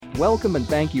Welcome and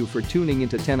thank you for tuning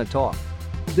into Tenna Talk.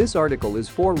 This article is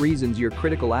 4 reasons your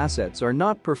critical assets are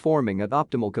not performing at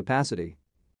optimal capacity.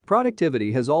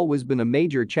 Productivity has always been a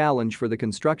major challenge for the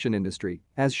construction industry,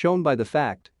 as shown by the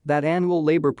fact that annual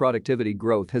labor productivity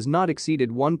growth has not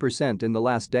exceeded 1% in the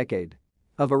last decade.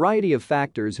 A variety of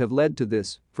factors have led to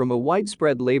this, from a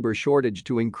widespread labor shortage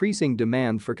to increasing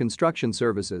demand for construction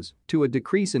services to a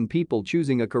decrease in people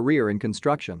choosing a career in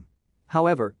construction.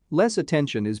 However, less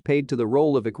attention is paid to the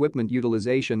role of equipment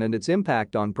utilization and its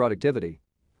impact on productivity.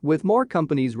 With more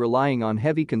companies relying on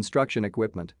heavy construction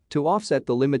equipment to offset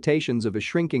the limitations of a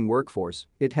shrinking workforce,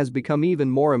 it has become even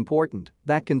more important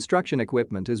that construction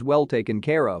equipment is well taken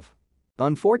care of.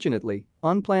 Unfortunately,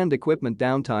 unplanned equipment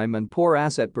downtime and poor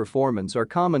asset performance are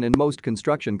common in most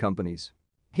construction companies.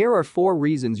 Here are 4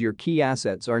 reasons your key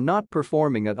assets are not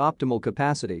performing at optimal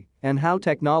capacity and how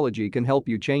technology can help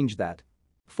you change that.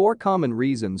 4 common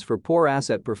reasons for poor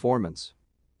asset performance.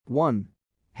 1.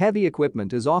 Heavy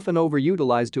equipment is often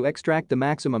overutilized to extract the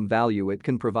maximum value it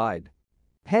can provide.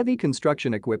 Heavy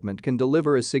construction equipment can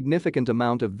deliver a significant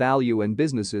amount of value, and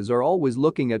businesses are always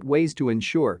looking at ways to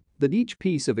ensure that each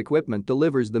piece of equipment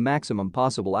delivers the maximum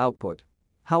possible output.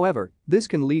 However, this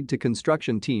can lead to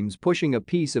construction teams pushing a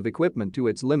piece of equipment to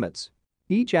its limits.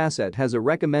 Each asset has a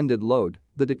recommended load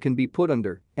that it can be put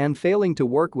under, and failing to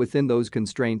work within those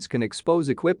constraints can expose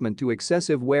equipment to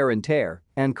excessive wear and tear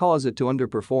and cause it to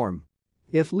underperform.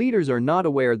 If leaders are not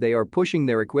aware they are pushing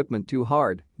their equipment too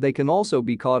hard, they can also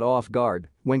be caught off guard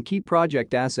when key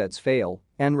project assets fail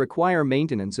and require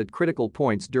maintenance at critical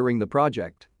points during the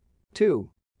project. 2.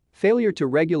 Failure to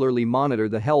regularly monitor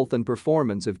the health and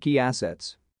performance of key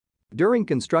assets. During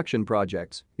construction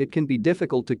projects, it can be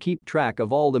difficult to keep track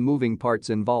of all the moving parts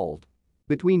involved.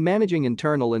 Between managing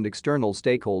internal and external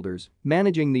stakeholders,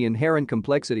 managing the inherent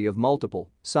complexity of multiple,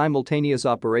 simultaneous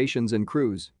operations and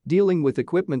crews, dealing with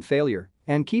equipment failure,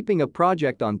 and keeping a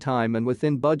project on time and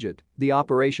within budget, the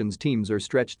operations teams are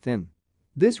stretched thin.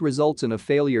 This results in a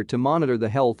failure to monitor the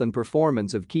health and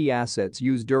performance of key assets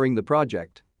used during the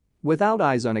project. Without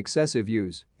eyes on excessive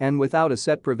use and without a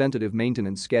set preventative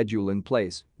maintenance schedule in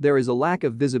place, there is a lack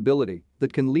of visibility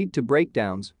that can lead to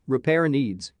breakdowns, repair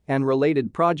needs, and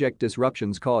related project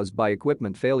disruptions caused by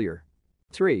equipment failure.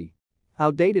 3.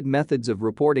 Outdated methods of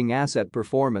reporting asset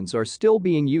performance are still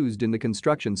being used in the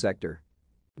construction sector.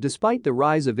 Despite the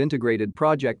rise of integrated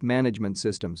project management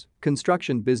systems,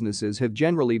 construction businesses have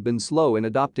generally been slow in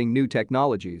adopting new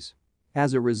technologies.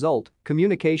 As a result,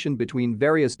 communication between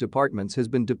various departments has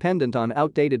been dependent on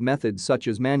outdated methods such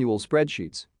as manual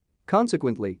spreadsheets.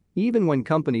 Consequently, even when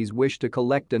companies wish to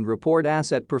collect and report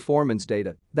asset performance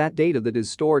data, that data that is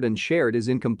stored and shared is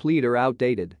incomplete or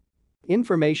outdated.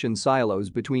 Information silos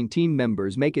between team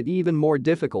members make it even more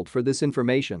difficult for this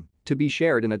information to be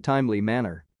shared in a timely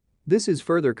manner. This is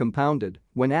further compounded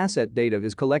when asset data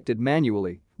is collected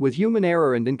manually, with human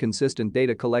error and inconsistent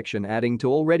data collection adding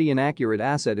to already inaccurate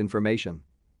asset information.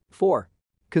 4.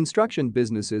 Construction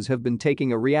businesses have been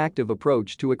taking a reactive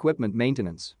approach to equipment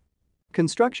maintenance.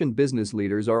 Construction business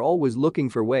leaders are always looking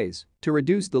for ways to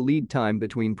reduce the lead time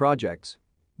between projects.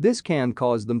 This can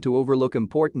cause them to overlook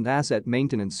important asset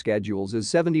maintenance schedules, as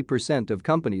 70% of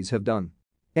companies have done.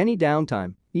 Any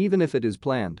downtime, even if it is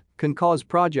planned, can cause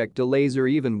project delays or,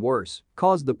 even worse,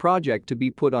 cause the project to be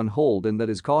put on hold, and that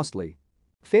is costly.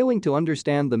 Failing to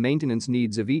understand the maintenance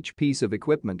needs of each piece of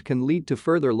equipment can lead to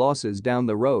further losses down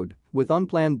the road, with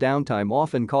unplanned downtime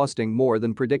often costing more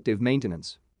than predictive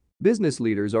maintenance. Business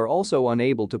leaders are also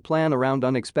unable to plan around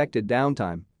unexpected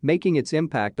downtime, making its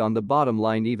impact on the bottom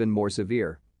line even more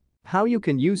severe. How you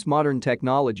can use modern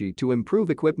technology to improve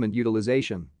equipment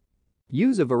utilization.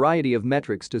 Use a variety of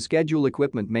metrics to schedule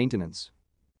equipment maintenance.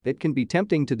 It can be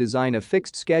tempting to design a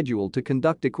fixed schedule to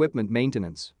conduct equipment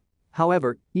maintenance.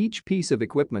 However, each piece of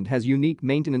equipment has unique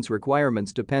maintenance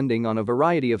requirements depending on a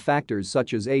variety of factors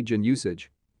such as age and usage.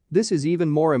 This is even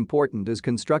more important as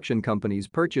construction companies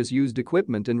purchase used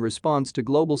equipment in response to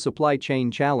global supply chain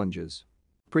challenges.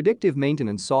 Predictive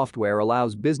maintenance software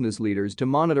allows business leaders to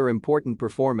monitor important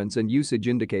performance and usage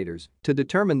indicators to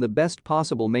determine the best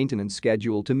possible maintenance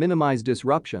schedule to minimize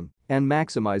disruption and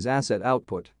maximize asset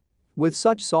output. With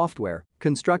such software,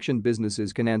 construction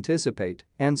businesses can anticipate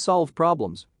and solve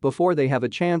problems before they have a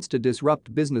chance to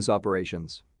disrupt business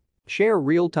operations. Share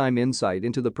real-time insight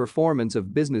into the performance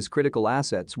of business-critical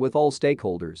assets with all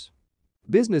stakeholders.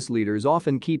 Business leaders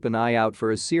often keep an eye out for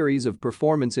a series of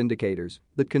performance indicators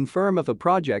that confirm if a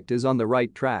project is on the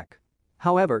right track.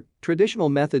 However, traditional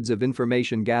methods of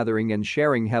information gathering and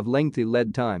sharing have lengthy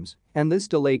lead times, and this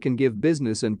delay can give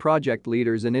business and project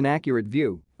leaders an inaccurate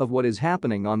view of what is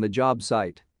happening on the job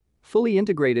site. Fully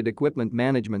integrated equipment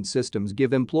management systems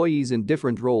give employees in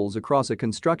different roles across a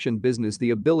construction business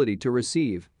the ability to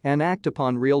receive and act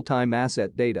upon real-time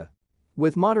asset data.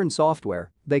 With modern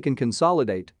software, they can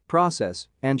consolidate, process,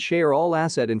 and share all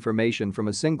asset information from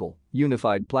a single,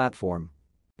 unified platform.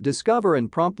 Discover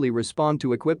and promptly respond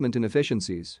to equipment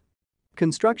inefficiencies.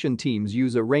 Construction teams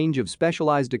use a range of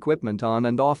specialized equipment on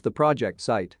and off the project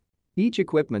site. Each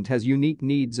equipment has unique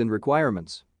needs and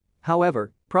requirements.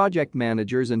 However, project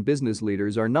managers and business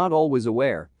leaders are not always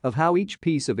aware of how each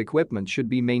piece of equipment should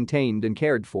be maintained and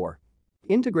cared for.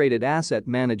 Integrated asset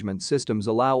management systems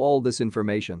allow all this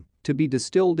information to be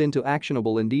distilled into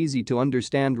actionable and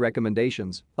easy-to-understand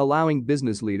recommendations, allowing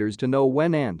business leaders to know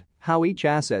when and how each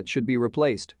asset should be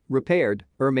replaced, repaired,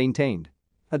 or maintained.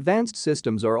 Advanced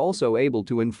systems are also able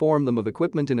to inform them of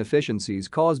equipment inefficiencies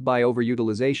caused by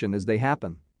overutilization as they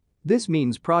happen. This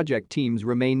means project teams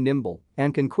remain nimble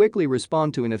and can quickly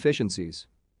respond to inefficiencies.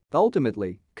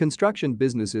 Ultimately, construction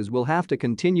businesses will have to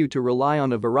continue to rely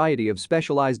on a variety of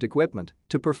specialized equipment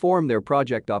to perform their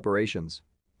project operations.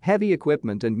 Heavy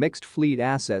equipment and mixed fleet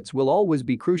assets will always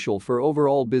be crucial for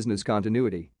overall business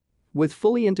continuity. With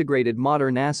fully integrated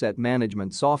modern asset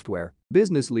management software,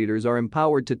 business leaders are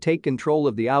empowered to take control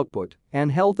of the output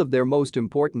and health of their most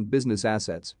important business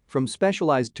assets, from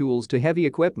specialized tools to heavy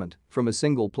equipment, from a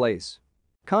single place.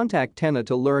 Contact Tenna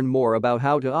to learn more about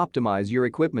how to optimize your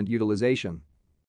equipment utilization.